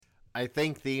I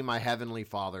thank thee, my heavenly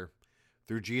Father,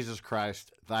 through Jesus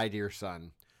Christ, thy dear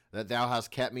Son, that thou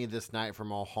hast kept me this night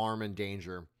from all harm and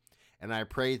danger. And I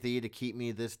pray thee to keep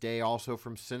me this day also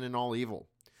from sin and all evil,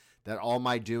 that all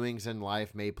my doings in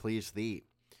life may please thee.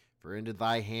 For into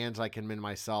thy hands I commend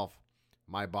myself,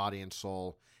 my body and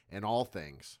soul, and all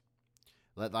things.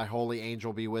 Let thy holy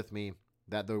angel be with me,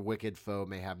 that the wicked foe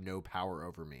may have no power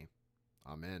over me.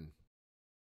 Amen.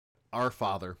 Our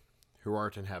Father, who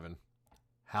art in heaven,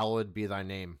 hallowed be thy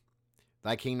name.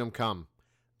 Thy kingdom come,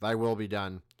 thy will be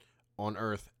done, on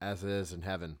earth as it is in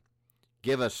heaven.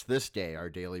 Give us this day our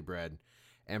daily bread,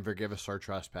 and forgive us our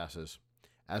trespasses,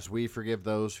 as we forgive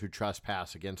those who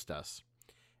trespass against us.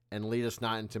 And lead us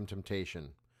not into temptation,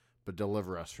 but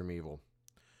deliver us from evil.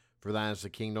 For thine is the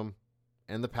kingdom,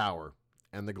 and the power,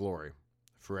 and the glory,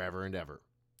 forever and ever.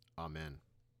 Amen.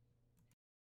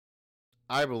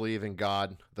 I believe in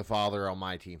God, the Father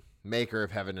Almighty, maker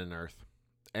of heaven and earth,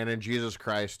 and in Jesus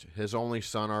Christ, his only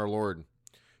Son, our Lord,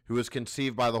 who was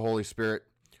conceived by the Holy Spirit,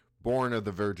 born of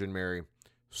the Virgin Mary,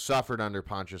 suffered under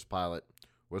Pontius Pilate,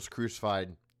 was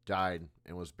crucified, died,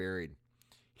 and was buried.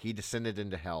 He descended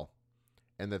into hell,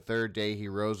 and the third day he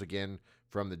rose again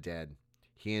from the dead.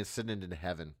 He ascended into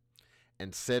heaven,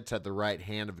 and sits at the right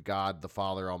hand of God, the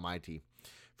Father Almighty.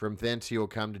 From thence he will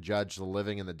come to judge the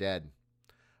living and the dead.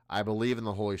 I believe in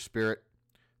the Holy Spirit,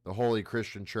 the holy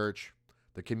Christian Church,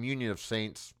 the communion of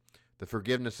saints, the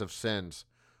forgiveness of sins,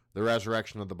 the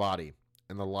resurrection of the body,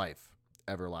 and the life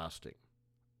everlasting.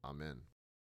 Amen.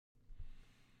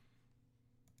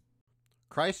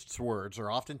 Christ's words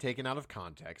are often taken out of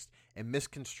context and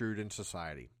misconstrued in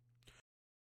society.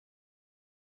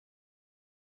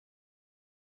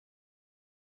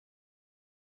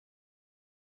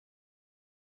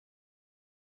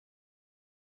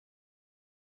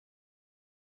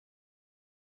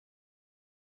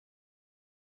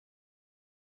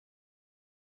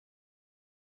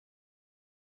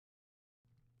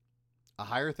 A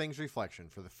Higher Things Reflection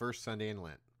for the first Sunday in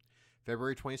Lent,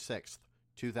 February 26th,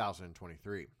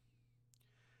 2023.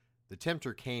 The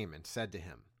tempter came and said to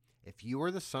him, "If you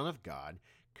are the Son of God,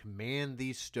 command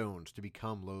these stones to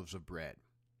become loaves of bread."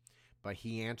 But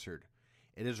he answered,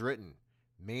 "It is written,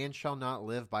 man shall not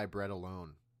live by bread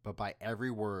alone, but by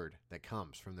every word that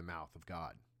comes from the mouth of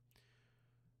God."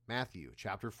 Matthew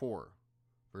chapter 4,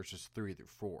 verses 3 through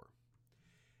 4.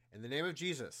 In the name of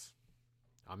Jesus,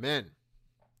 Amen.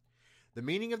 The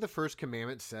meaning of the first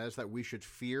commandment says that we should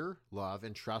fear, love,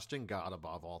 and trust in God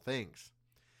above all things.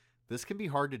 This can be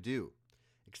hard to do,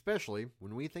 especially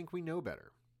when we think we know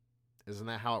better. Isn't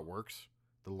that how it works?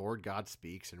 The Lord God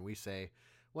speaks and we say,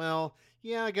 "Well,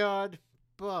 yeah, God,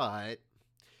 but..."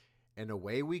 And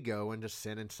away we go into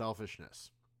sin and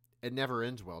selfishness. It never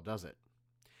ends well, does it?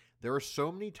 There are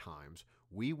so many times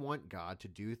we want God to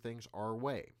do things our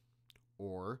way,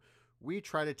 or we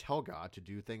try to tell God to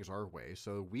do things our way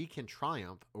so we can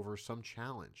triumph over some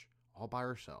challenge all by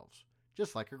ourselves,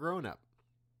 just like a grown-up.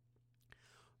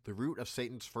 The root of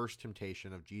Satan's first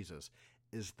temptation of Jesus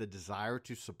is the desire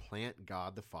to supplant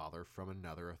God the Father from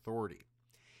another authority.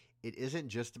 It isn't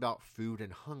just about food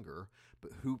and hunger,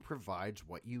 but who provides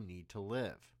what you need to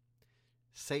live.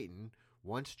 Satan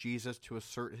wants Jesus to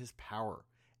assert his power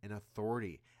and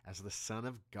authority as the Son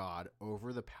of God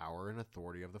over the power and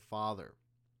authority of the Father.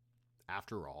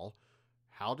 After all,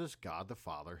 how does God the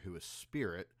Father, who is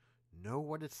Spirit, know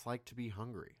what it's like to be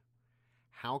hungry?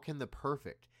 How can the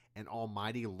perfect and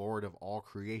almighty Lord of all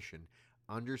creation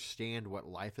understand what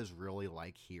life is really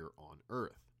like here on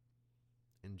earth?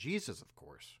 And Jesus, of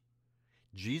course.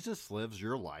 Jesus lives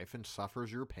your life and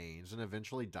suffers your pains and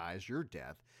eventually dies your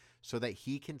death so that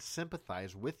he can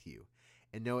sympathize with you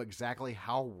and know exactly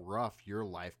how rough your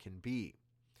life can be.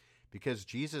 Because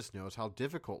Jesus knows how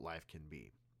difficult life can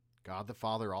be. God the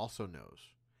Father also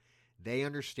knows. They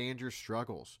understand your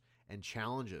struggles and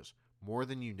challenges more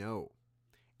than you know,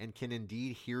 and can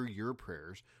indeed hear your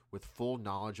prayers with full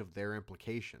knowledge of their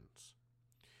implications.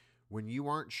 When you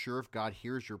aren't sure if God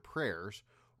hears your prayers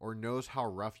or knows how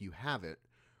rough you have it,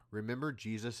 remember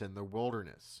Jesus in the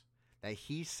wilderness, that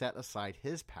he set aside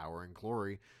his power and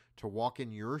glory to walk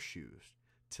in your shoes,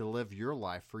 to live your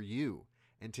life for you,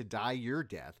 and to die your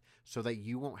death so that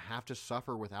you won't have to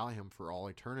suffer without him for all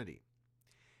eternity.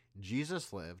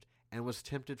 Jesus lived and was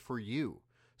tempted for you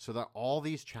so that all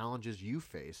these challenges you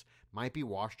face might be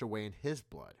washed away in his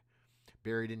blood,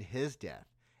 buried in his death,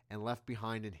 and left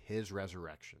behind in his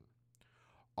resurrection.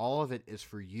 All of it is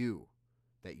for you,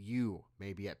 that you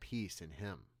may be at peace in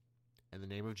him. In the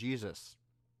name of Jesus,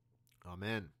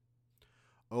 Amen.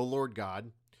 O Lord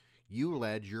God, you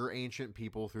led your ancient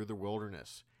people through the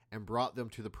wilderness and brought them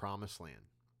to the promised land.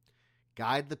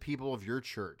 Guide the people of your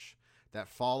church that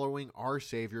following our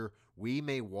Savior, we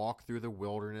may walk through the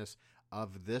wilderness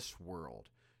of this world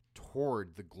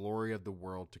toward the glory of the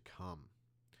world to come.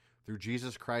 Through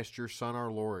Jesus Christ, your Son,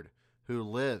 our Lord, who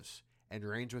lives and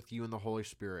reigns with you in the Holy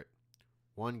Spirit,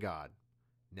 one God,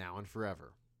 now and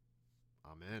forever.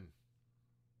 Amen.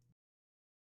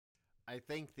 I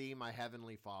thank thee, my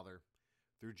heavenly Father,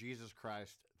 through Jesus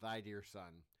Christ, thy dear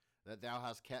Son, that thou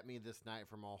hast kept me this night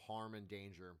from all harm and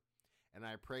danger. And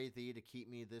I pray thee to keep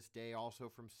me this day also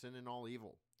from sin and all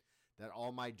evil, that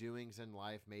all my doings in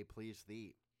life may please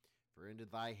thee. For into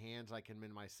thy hands I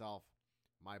commend myself,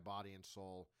 my body and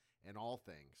soul, and all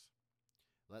things.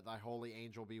 Let thy holy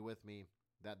angel be with me,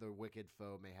 that the wicked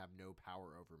foe may have no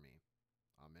power over me.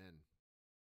 Amen.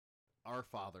 Our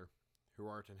Father, who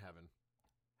art in heaven,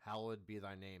 hallowed be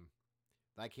thy name.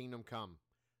 Thy kingdom come,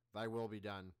 thy will be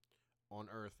done, on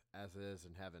earth as it is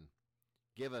in heaven.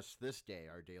 Give us this day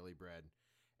our daily bread,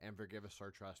 and forgive us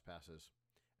our trespasses,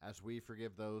 as we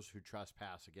forgive those who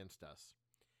trespass against us.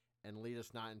 And lead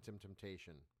us not into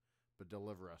temptation, but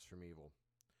deliver us from evil.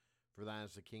 For thine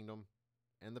is the kingdom,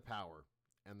 and the power,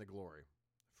 and the glory,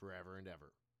 forever and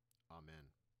ever. Amen.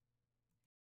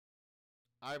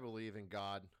 I believe in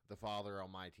God, the Father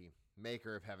Almighty,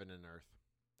 maker of heaven and earth,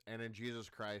 and in Jesus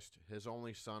Christ, his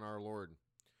only Son, our Lord,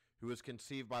 who was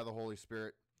conceived by the Holy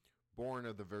Spirit, born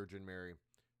of the Virgin Mary,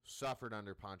 suffered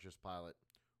under Pontius Pilate,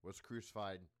 was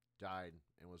crucified, died,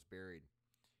 and was buried.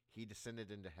 He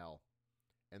descended into hell,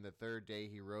 and the third day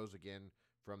he rose again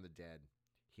from the dead.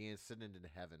 He ascended into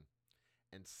heaven,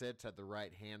 and sits at the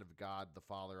right hand of God the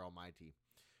Father Almighty.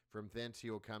 From thence he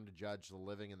will come to judge the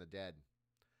living and the dead.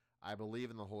 I believe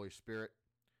in the Holy Spirit,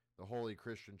 the holy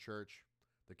Christian Church,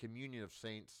 the communion of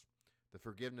saints, the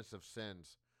forgiveness of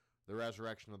sins, the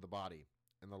resurrection of the body,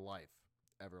 and the life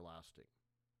everlasting.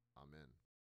 Amen.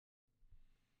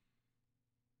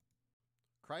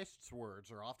 Christ's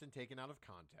words are often taken out of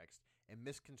context and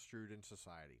misconstrued in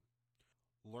society.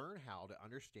 Learn how to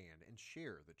understand and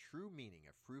share the true meaning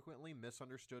of frequently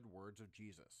misunderstood words of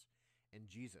Jesus. And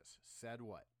Jesus said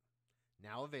what?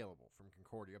 Now available from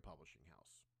Concordia Publishing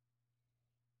House.